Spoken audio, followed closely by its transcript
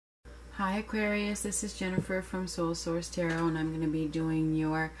Hi Aquarius, this is Jennifer from Soul Source Tarot, and I'm going to be doing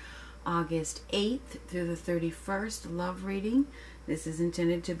your August 8th through the 31st love reading. This is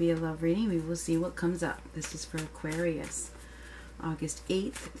intended to be a love reading. We will see what comes up. This is for Aquarius, August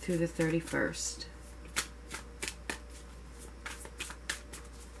 8th through the 31st.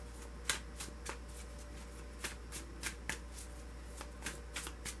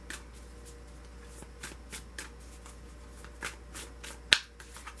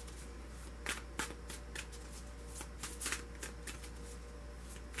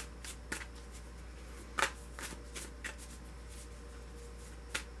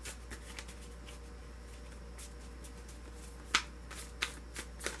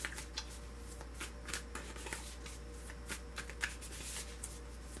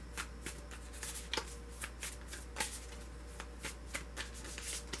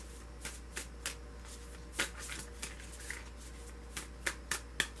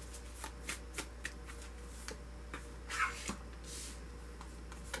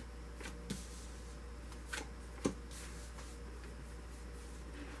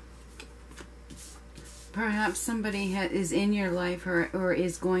 Perhaps somebody is in your life or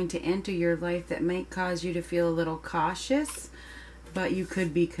is going to enter your life that might cause you to feel a little cautious, but you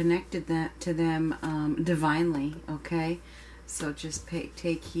could be connected to them divinely, okay? So just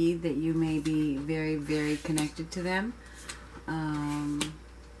take heed that you may be very, very connected to them. I'm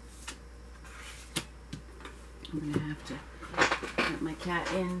going to have to let my cat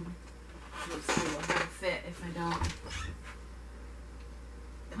in. We'll see what will fit if I don't.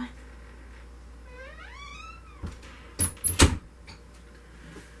 Come on.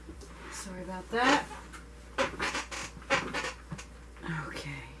 Sorry about that. Okay,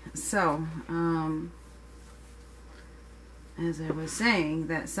 so as I was saying,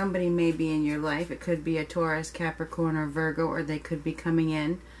 that somebody may be in your life. It could be a Taurus, Capricorn, or Virgo, or they could be coming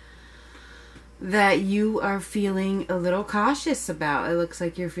in that you are feeling a little cautious about. It looks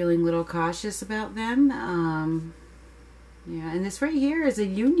like you're feeling a little cautious about them. Yeah, and this right here is a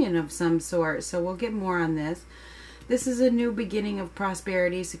union of some sort, so we'll get more on this. This is a new beginning of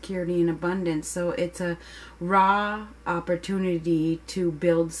prosperity, security, and abundance. So it's a raw opportunity to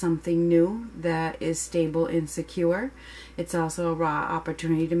build something new that is stable and secure. It's also a raw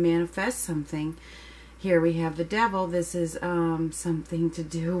opportunity to manifest something. Here we have the devil. This is something to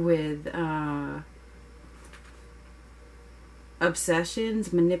do with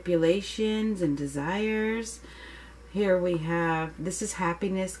obsessions, manipulations, and desires. Here we have, this is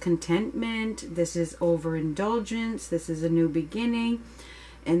happiness, contentment. This is overindulgence. This is a new beginning.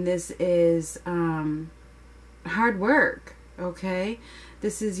 And this is hard work, okay?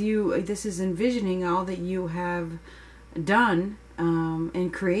 This is you, this is envisioning all that you have done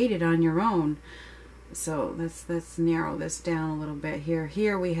and created on your own. So let's narrow this down a little bit here.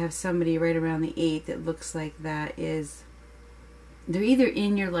 Here we have somebody right around the 8th. It looks like that is, they're either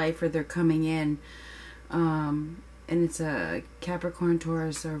in your life or they're coming in. And it's a Capricorn,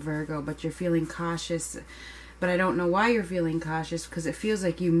 Taurus, or Virgo, but you're feeling cautious. But I don't know why you're feeling cautious, because it feels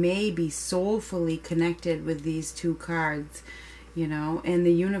like you may be soulfully connected with these two cards, you know, and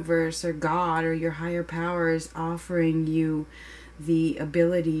the universe or God or your higher power is offering you the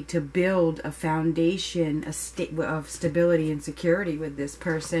ability to build a foundation of stability and security with this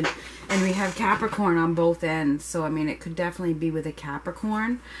person. And we have Capricorn on both ends, so I mean it could definitely be with a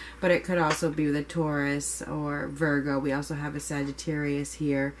Capricorn, but it could also be with a Taurus or Virgo. We also have a Sagittarius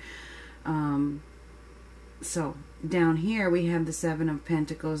here. So down here we have the 7 of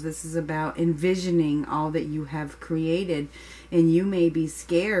Pentacles. This is about envisioning all that you have created, and you may be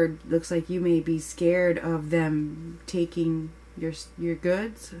scared. Looks like you may be scared of them taking your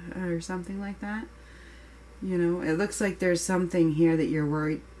goods or something like that. You know, it looks like there's something here that you're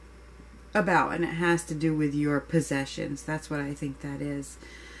worried about, and it has to do with your possessions. That's what I think that is.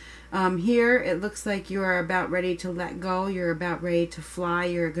 Here it looks like you are about ready to let go. You're about ready to fly.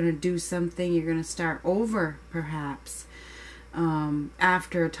 You're going to do something. You're going to start over, perhaps,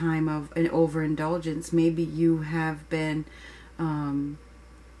 after a time of an overindulgence. Maybe you have been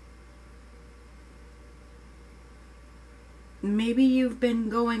maybe you've been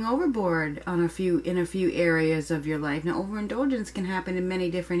going overboard on in a few areas of your life. Now, overindulgence can happen in many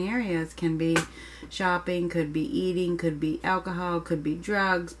different areas. Can be shopping, could be eating, could be alcohol, could be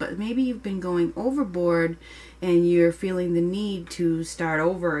drugs. But maybe you've been going overboard and you're feeling the need to start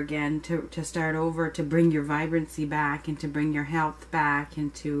over again, to start over, to bring your vibrancy back and to bring your health back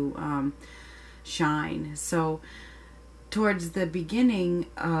and to shine. So towards the beginning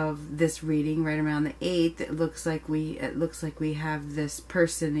of this reading, right around the 8th, it looks like we have this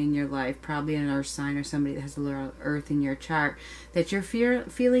person in your life, probably an earth sign or somebody that has a little earth in your chart, that you're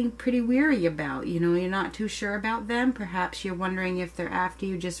feeling pretty weary about. You know, you're not too sure about them. Perhaps you're wondering if they're after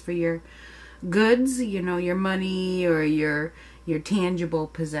you just for your goods, you know, your money or your tangible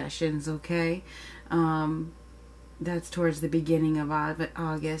possessions, okay? That's towards the beginning of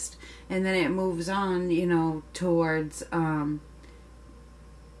August. And then it moves on, you know, towards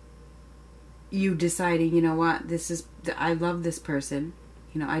you deciding, you know what, I love this person.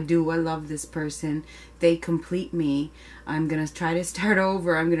 You know, I love this person. They complete me. I'm going to try to start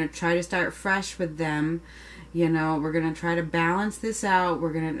over. I'm going to try to start fresh with them. You know, we're going to try to balance this out.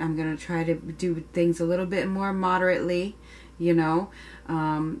 I'm going to try to do things a little bit more moderately. You know,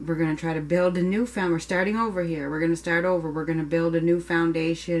 we're going to try to build a new we're starting over here. We're going to start over. We're going to build a new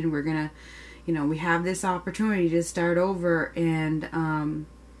foundation. We're going to, you know, we have this opportunity to start over and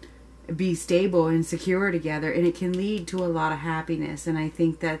be stable and secure together. And it can lead to a lot of happiness. And I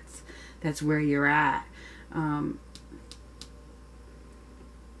think that's where you're at.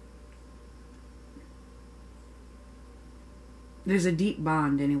 There's a deep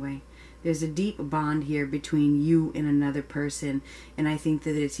bond anyway. There's a deep bond here between you and another person. And I think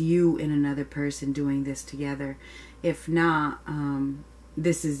that it's you and another person doing this together. If not,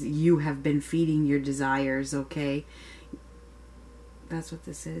 this is you have been feeding your desires, okay? That's what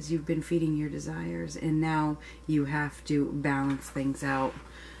this is. You've been feeding your desires. And now you have to balance things out.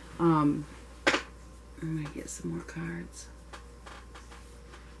 I'm going to get some more cards.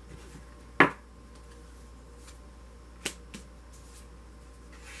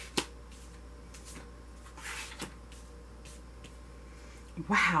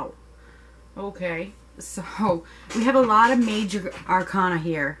 Wow. Okay. So we have a lot of major arcana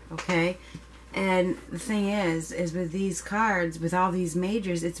here, okay? And the thing is with these cards, with all these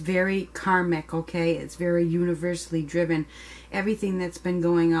majors, it's very karmic, okay? It's very universally driven. Everything that's been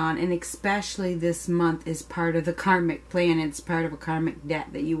going on, and especially this month, is part of the karmic plan. It's part of a karmic debt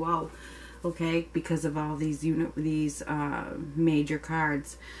that you owe, okay? Because of all these major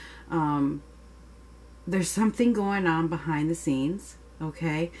cards. There's something going on behind the scenes.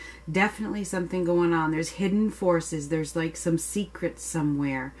 Okay, definitely something going on. There's hidden forces. There's like some secrets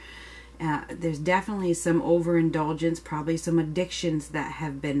somewhere. There's definitely some overindulgence, probably some addictions that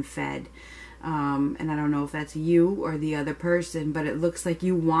have been fed. And I don't know if that's you or the other person, but it looks like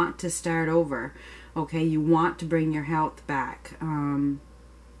you want to start over. Okay, you want to bring your health back.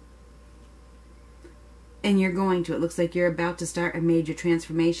 And you're going to. It looks like you're about to start a major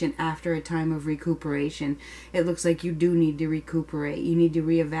transformation after a time of recuperation. It looks like you do need to recuperate. You need to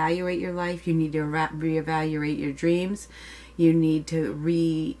reevaluate your life. You need to reevaluate your dreams. You need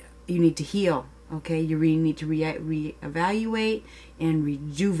to heal. Okay, you really need to reevaluate and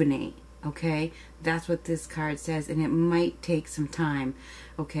rejuvenate. Okay, that's what this card says, and it might take some time.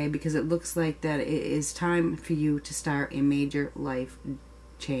 Okay, because it looks like that it is time for you to start a major life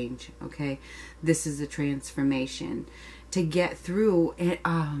change. Okay, this is a transformation to get through it.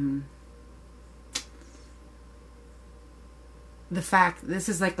 The fact this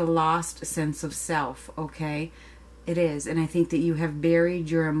is like a lost sense of self. Okay, it is, and I think that you have buried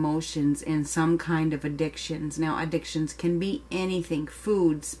your emotions in some kind of addictions. Now, addictions can be anything: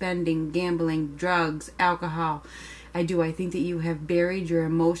 food, spending, gambling, drugs, alcohol. I think that you have buried your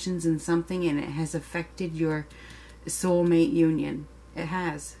emotions in something, and it has affected your soulmate union. It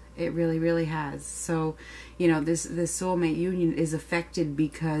has. It really, really has. So, you know, this soulmate union is affected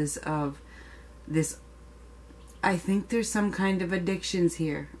because of this. I think there's some kind of addictions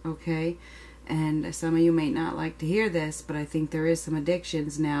here, okay? And some of you may not like to hear this, but I think there is some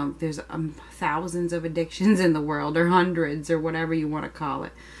addictions. Now, there's thousands of addictions in the world, or hundreds, or whatever you want to call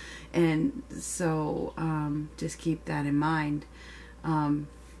it. And so, just keep that in mind.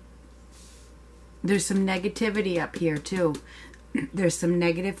 There's some negativity up here, too. There's some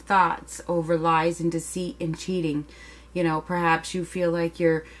negative thoughts over lies and deceit and cheating. You know, perhaps you feel like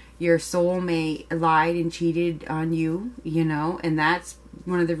your soulmate lied and cheated on you, you know, and that's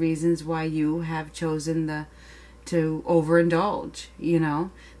one of the reasons why you have chosen to overindulge, you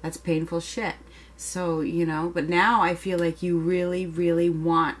know. That's painful shit. So, you know, but now I feel like you really, really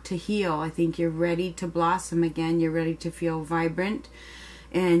want to heal. I think you're ready to blossom again. You're ready to feel vibrant,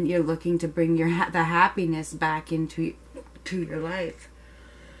 and you're looking to bring the happiness back into your life.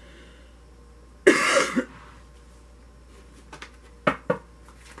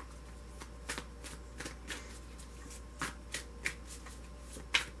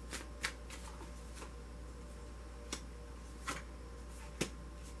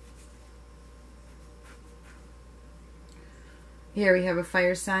 Here we have a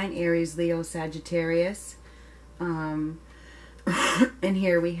fire sign, Aries, Leo, Sagittarius. And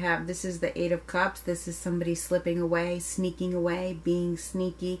here we have, this is the Eight of Cups. This is somebody slipping away, sneaking away, being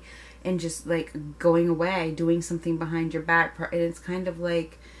sneaky, and just like going away, doing something behind your back. And it's kind of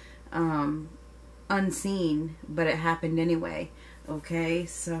like unseen, but it happened anyway. Okay,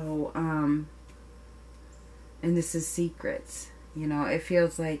 so, and this is secrets. You know, it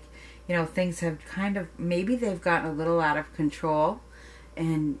feels like, you know, things have kind of, maybe they've gotten a little out of control,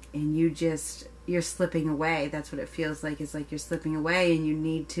 and you're slipping away. That's what it feels like. It's like you're slipping away, and you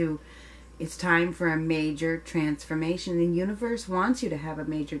need to, it's time for a major transformation. The universe wants you to have a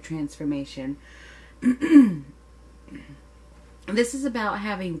major transformation. This is about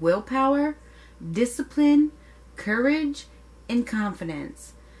having willpower, discipline, courage, and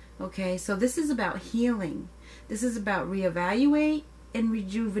confidence. Okay, so this is about healing. This is about reevaluate and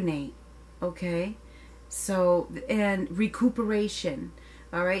rejuvenate. Okay, so, and recuperation.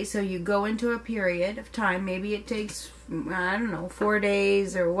 All right, so you go into a period of time. Maybe it takes, I don't know, 4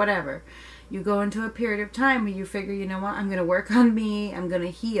 days or whatever. You go into a period of time where you figure, you know what, I'm going to work on me. I'm going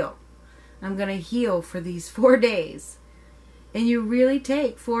to heal. I'm going to heal for these 4 days. And you really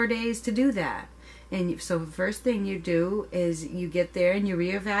take 4 days to do that. And so the first thing you do is you get there and you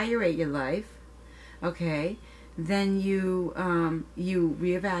reevaluate your life. Okay, then you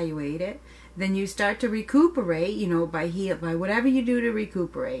reevaluate it. Then you start to recuperate, you know, by whatever you do to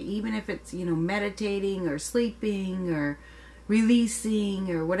recuperate, even if it's, you know, meditating or sleeping or releasing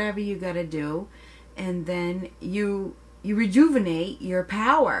or whatever you got to do. And then you rejuvenate your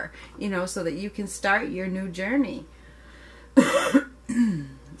power, you know, so that you can start your new journey.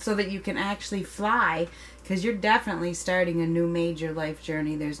 So that you can actually fly, because you're definitely starting a new major life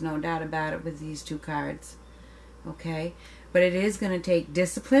journey. There's no doubt about it with these two cards. Okay? But it is going to take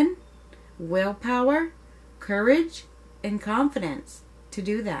discipline, willpower, courage, and confidence to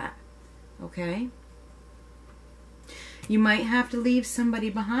do that. Okay? You might have to leave somebody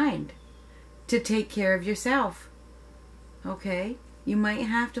behind to take care of yourself. Okay? You might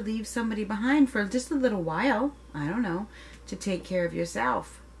have to leave somebody behind for just a little while. I don't know. To take care of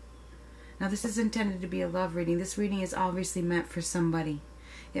yourself. Now, this is intended to be a love reading. This reading is obviously meant for somebody.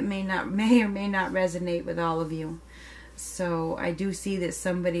 It may or may not resonate with all of you. So I do see that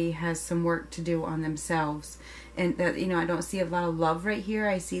somebody has some work to do on themselves. And that, you know, I don't see a lot of love right here.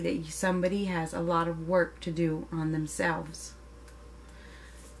 I see that somebody has a lot of work to do on themselves.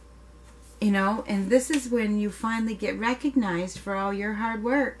 You know, and this is when you finally get recognized for all your hard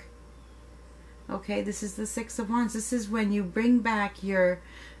work. Okay, this is the Six of Wands. This is when you bring back your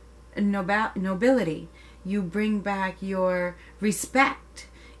nobility. You bring back your respect.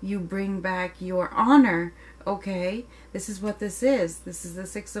 You bring back your honor. Okay, this is what this is. This is the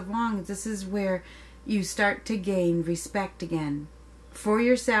Six of Wands. This is where you start to gain respect again for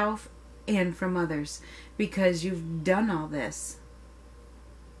yourself and from others, because you've done all this.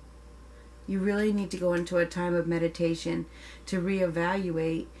 You really need to go into a time of meditation to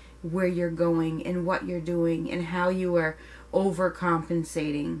reevaluate where you're going and what you're doing and how you are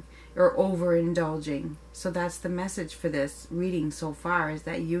overcompensating or overindulging. So that's the message for this reading so far, is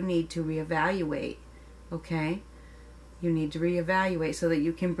that you need to reevaluate. Okay? You need to reevaluate so that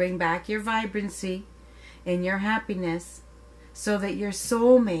you can bring back your vibrancy and your happiness, so that your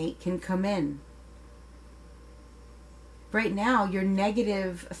soulmate can come in. Right now, your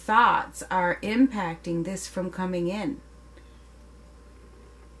negative thoughts are impacting this from coming in.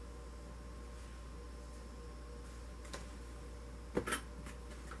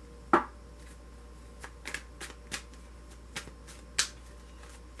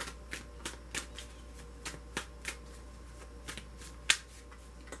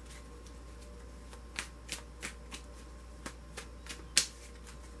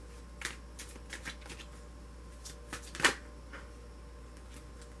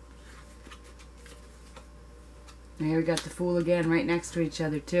 Here we got the Fool again, right next to each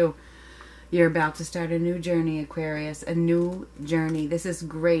other too. You're about to start a new journey, Aquarius. A new journey. This is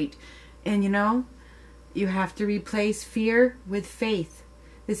great. And you know, you have to replace fear with faith.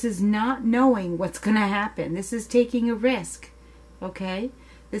 This is not knowing what's going to happen. This is taking a risk. Okay?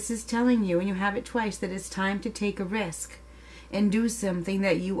 This is telling you, and you have it twice, that it's time to take a risk and do something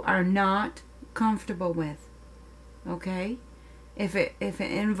that you are not comfortable with. Okay? If it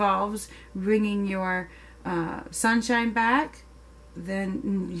involves bringing your sunshine back,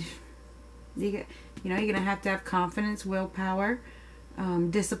 then you're going to have confidence, willpower,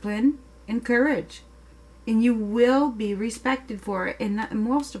 discipline, and courage. And you will be respected for it. And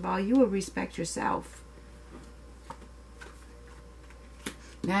most of all, you will respect yourself.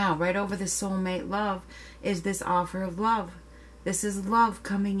 Now, right over the soulmate love is this offer of love. This is love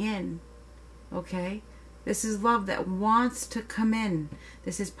coming in. Okay? This is love that wants to come in.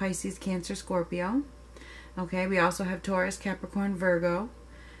 This is Pisces, Cancer, Scorpio. Okay? We also have Taurus, Capricorn, Virgo.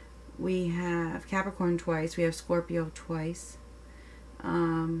 We have Capricorn twice. We have Scorpio twice.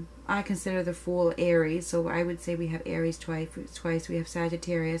 I consider the Fool Aries, so I would say we have Aries twice. We have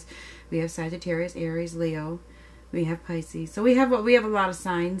Sagittarius. We have Sagittarius, Aries, Leo. We have Pisces. So we have a lot of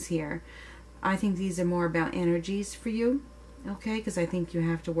signs here. I think these are more about energies for you, okay? Because I think you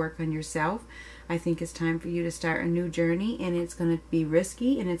have to work on yourself. I think it's time for you to start a new journey, and it's going to be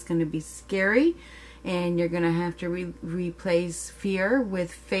risky, and it's going to be scary, and you're going to have to replace fear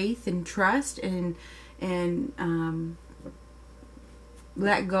with faith and trust, and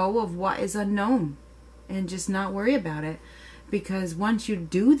let go of what is unknown, and just not worry about it. Because once you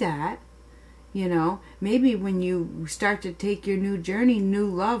do that, you know, maybe when you start to take your new journey, new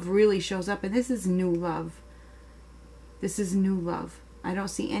love really shows up. And this is new love. This is new love. I don't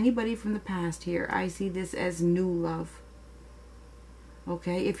see anybody from the past here. I see this as new love.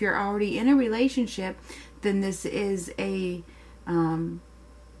 Okay? If you're already in a relationship, then this is a... I'm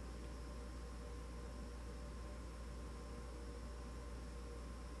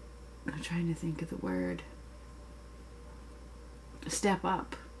trying to think of the word. Step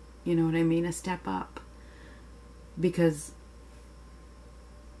up. You know what I mean? A step up. Because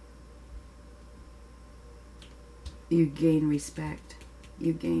you gain respect.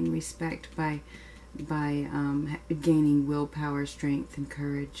 You gain respect by gaining willpower, strength, and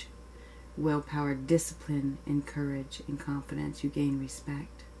courage. Willpower, discipline, and courage, and confidence. You gain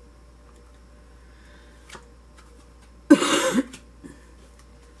respect.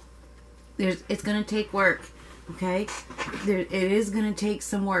 It's going to take work. Okay, it is going to take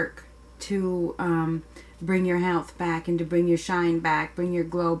some work to bring your health back and to bring your shine back, bring your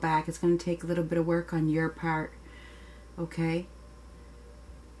glow back. It's going to take a little bit of work on your part. Okay.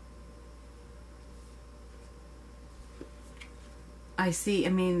 I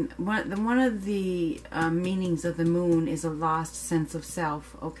mean, one of the meanings of the moon is a lost sense of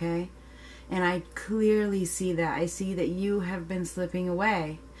self. Okay, and I clearly see that. I see that you have been slipping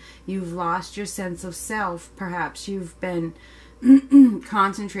away. You've lost your sense of self. Perhaps you've been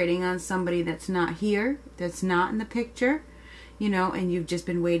concentrating on somebody that's not here, that's not in the picture, you know, and you've just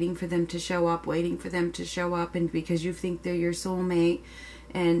been waiting for them to show up, and because you think they're your soulmate,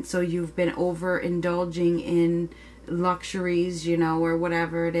 and so you've been overindulging in luxuries, you know, or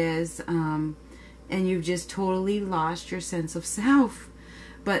whatever it is, and you've just totally lost your sense of self.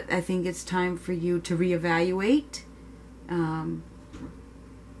 But I think it's time for you to reevaluate,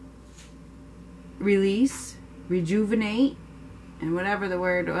 release, rejuvenate, and whatever the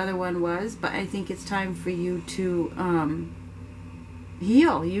other one was. But I think it's time for you to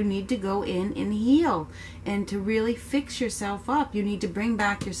heal. You need to go in and heal, and to really fix yourself up. You need to bring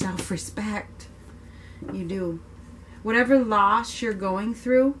back your self-respect. You do. Whatever loss you're going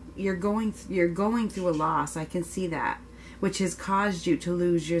through, you're going through a loss. I can see that, which has caused you to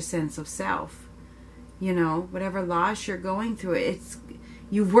lose your sense of self. You know, whatever loss you're going through,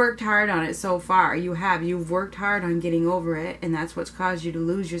 you've worked hard on it so far. You've worked hard on getting over it, and that's what's caused you to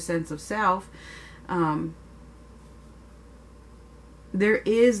lose your sense of self. There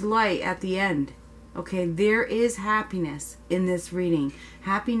is light at the end. Okay, there is happiness in this reading.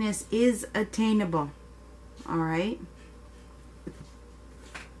 Happiness is attainable. All right?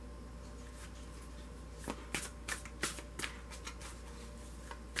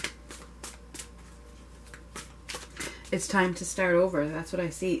 It's time to start over. That's what I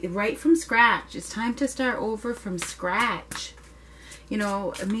see. Right from scratch. It's time to start over from scratch. You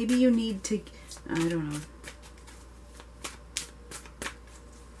know, maybe you need to... I don't know.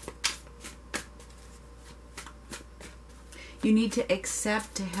 You need to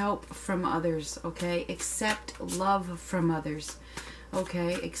accept help from others, okay? Accept love from others,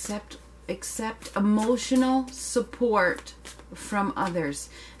 okay? Accept emotional support from others.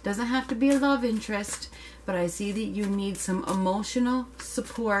 Doesn't have to be a love interest, but I see that you need some emotional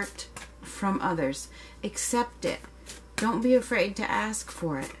support from others. Accept it. Don't be afraid to ask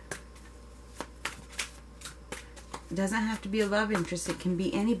for it. It doesn't have to be a love interest. It can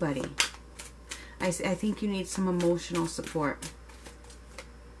be anybody. I think you need some emotional support.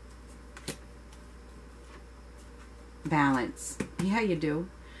 Balance. Yeah, you do.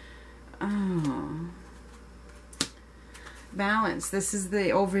 Oh. Balance. This is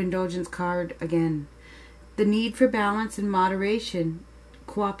the overindulgence card again. The need for balance and moderation.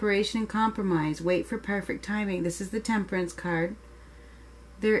 Cooperation and compromise. Wait for perfect timing. This is the Temperance card.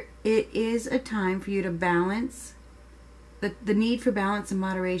 It is a time for you to balance. The need for balance and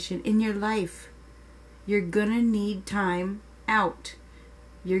moderation in your life. You're gonna need time out.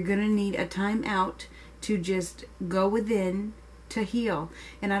 You're going to need a time out to just go within to heal.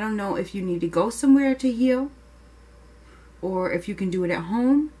 And I don't know if you need to go somewhere to heal, or if you can do it at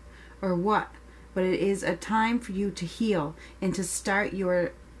home, or what. But it is a time for you to heal and to start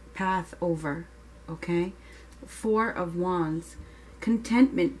your path over. Okay? Four of Wands.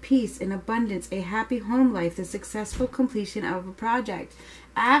 Contentment, peace, and abundance, a happy home life, the successful completion of a project.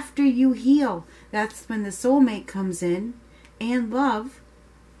 After you heal, that's when the soulmate comes in, and love,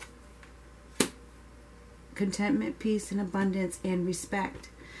 contentment, peace, and abundance, and respect.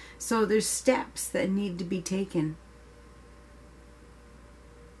 So there's steps that need to be taken.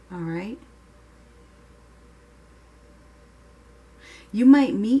 All right? You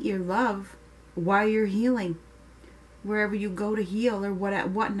might meet your love while you're healing. Wherever you go to heal, or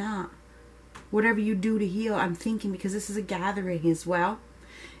what not. Whatever you do to heal, I'm thinking, because this is a gathering as well.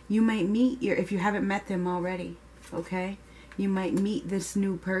 You might meet if you haven't met them already, okay? You might meet this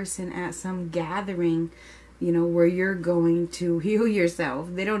new person at some gathering, you know, where you're going to heal yourself.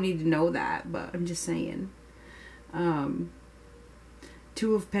 They don't need to know that, but I'm just saying.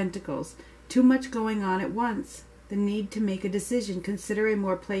 Two of Pentacles. Too much going on at once. The need to make a decision. Consider a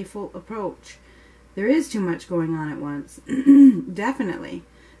more playful approach. There is too much going on at once. Definitely.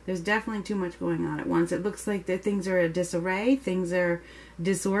 There's definitely too much going on at once. It looks like that things are a disarray. Things are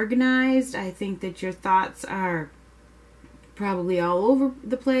disorganized. I think that your thoughts are probably all over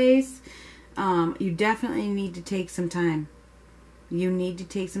the place. You definitely need to take some time. You need to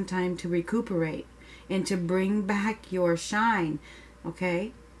take some time to recuperate and to bring back your shine.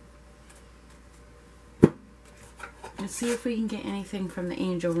 Okay? Let's see if we can get anything from the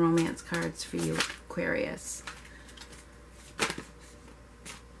angel romance cards for you, Aquarius.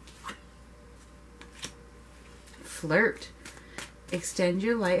 Flirt. Extend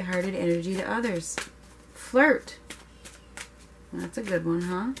your lighthearted energy to others. Flirt. That's a good one,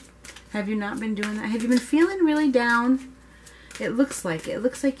 huh? Have you not been doing that? Have you been feeling really down? It looks like it. It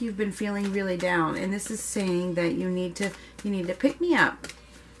looks like you've been feeling really down, and this is saying that you need to pick me up.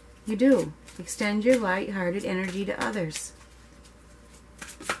 You do. Extend your light-hearted energy to others.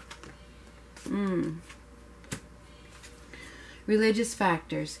 Religious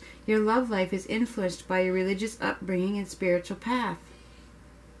factors. Your love life is influenced by your religious upbringing and spiritual path.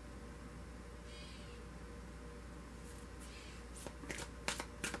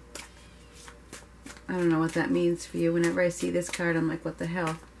 I don't know what that means for you. Whenever I see this card, I'm like, what the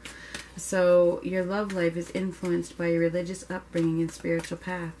hell? So, your love life is influenced by your religious upbringing and spiritual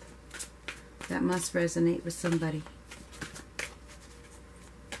path. That must resonate with somebody.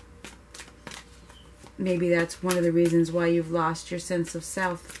 Maybe that's one of the reasons why you've lost your sense of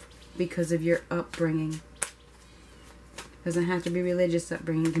self, because of your upbringing. Doesn't have to be religious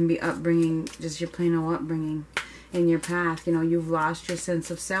upbringing. It can be upbringing, just your plain old upbringing in your path. You know, you've lost your sense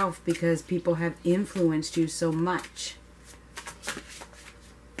of self because people have influenced you so much.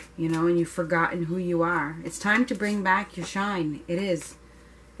 You know, and you've forgotten who you are. It's time to bring back your shine. It is.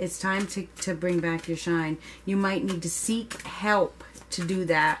 It's time to bring back your shine. You might need to seek help to do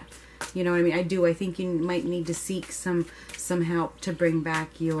that. You know what I mean? I do. I think you might need to seek some help to bring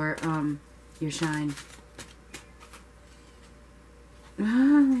back your shine.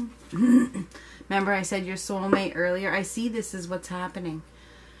 Remember I said your soulmate earlier? I see this is what's happening.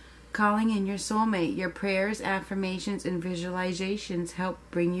 Calling in your soulmate. Your prayers, affirmations, and visualizations help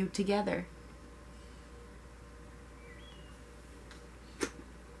bring you together.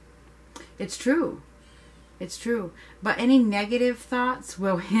 It's true. It's true. But any negative thoughts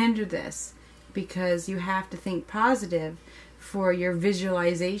will hinder this, because you have to think positive for your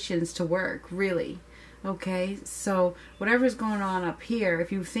visualizations to work, really. Okay? So whatever's going on up here,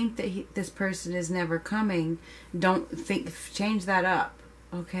 if you think that this person is never coming, change that up.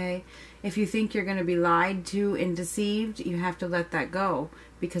 Okay? If you think you're going to be lied to and deceived, you have to let that go,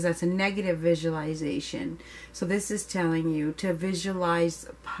 because that's a negative visualization. So this is telling you to visualize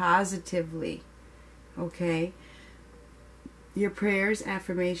positively. Okay? Your prayers,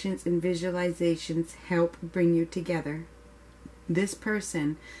 affirmations, and visualizations help bring you together. This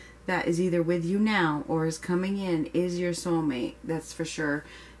person that is either with you now or is coming in is your soulmate. That's for sure.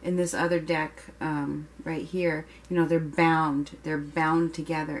 In this other deck right here, you know, they're bound. They're bound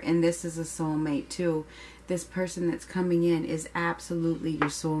together. And this is a soulmate too. This person that's coming in is absolutely your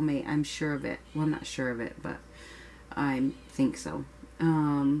soulmate. I'm sure of it. Well, I'm not sure of it, but I think so.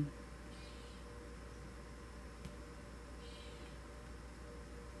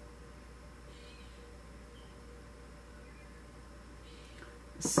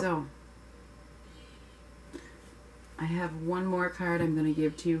 So, I have one more card I'm going to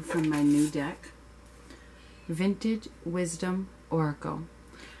give to you from my new deck. Vintage Wisdom Oracle.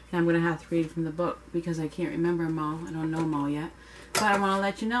 Now I'm going to have to read from the book because I can't remember them all. I don't know them all yet. But I want to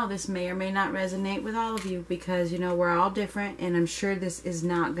let you know this may or may not resonate with all of you because, you know, we're all different, and I'm sure this is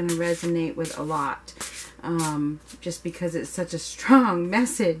not going to resonate with a lot just because it's such a strong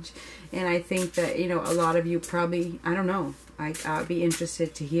message. And I think that, you know, a lot of you probably, I don't know, I'd be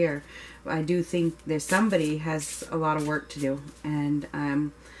interested to hear. I do think there's somebody has a lot of work to do, and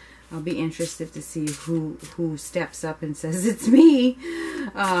I'll be interested to see who steps up and says it's me.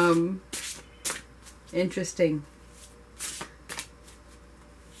 Interesting.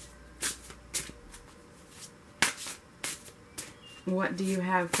 What do you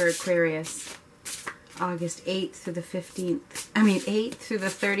have for Aquarius? August 8th through the 15th. I mean 8th through the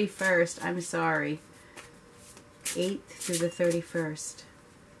 31st. I'm sorry. 8th through the 31st.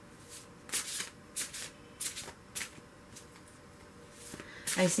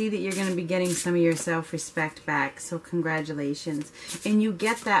 I see that you're going to be getting some of your self-respect back, so congratulations. And you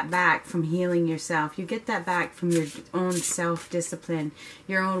get that back from healing yourself. You get that back from your own self-discipline,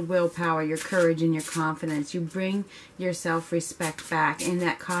 your own willpower, your courage, and your confidence. You bring your self-respect back, and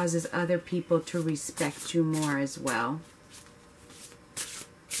that causes other people to respect you more as well.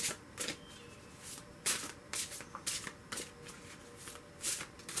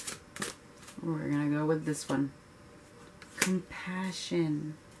 We're going to go with this one.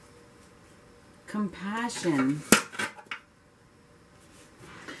 Compassion. Compassion.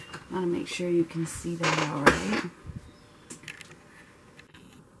 I want to make sure you can see that all right.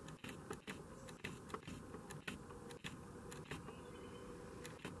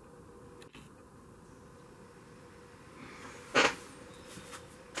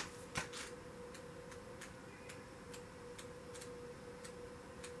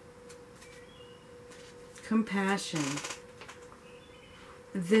 Compassion.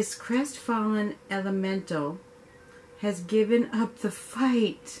 This crestfallen elemental has given up the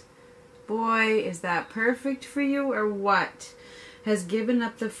fight. Boy, is that perfect for you or what? Has given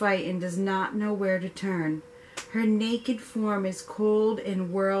up the fight and does not know where to turn. Her naked form is cold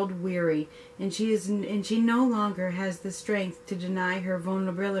and world weary, and she no longer has the strength to deny her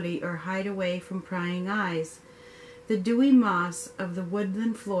vulnerability or hide away from prying eyes. The dewy moss of the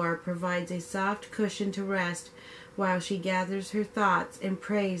woodland floor provides a soft cushion to rest while she gathers her thoughts and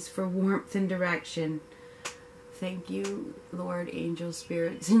prays for warmth and direction. Thank you, Lord, angels,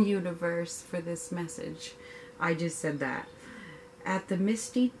 spirits, and universe for this message. I just said that. As the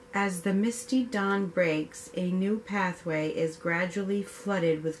misty dawn breaks, a new pathway is gradually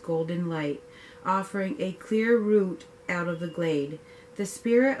flooded with golden light, offering a clear route out of the glade. The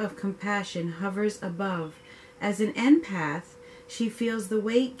spirit of compassion hovers above. As an empath, she feels the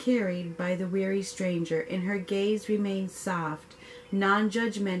weight carried by the weary stranger, and her gaze remains soft,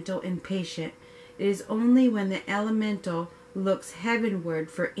 non-judgmental, and patient. It is only when the elemental looks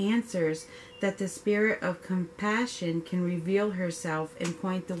heavenward for answers that the spirit of compassion can reveal herself and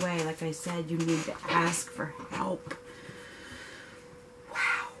point the way. Like I said, you need to ask for help.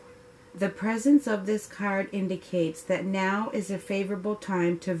 Wow. The presence of this card indicates that now is a favorable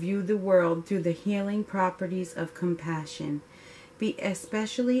time to view the world through the healing properties of compassion. Be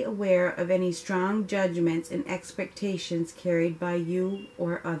especially aware of any strong judgments and expectations carried by you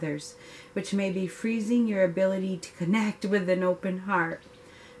or others, which may be freezing your ability to connect with an open heart.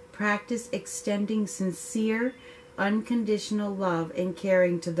 Practice extending sincere, unconditional love and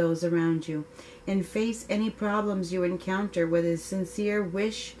caring to those around you, and face any problems you encounter with a sincere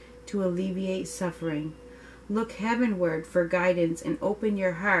wish to alleviate suffering. Look heavenward for guidance and open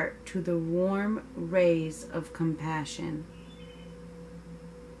your heart to the warm rays of compassion.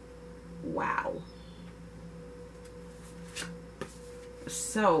 Wow.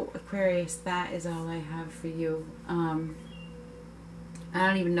 So, Aquarius, that is all I have for you. I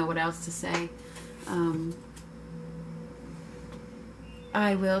don't even know what else to say.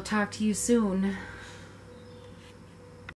 I will talk to you soon.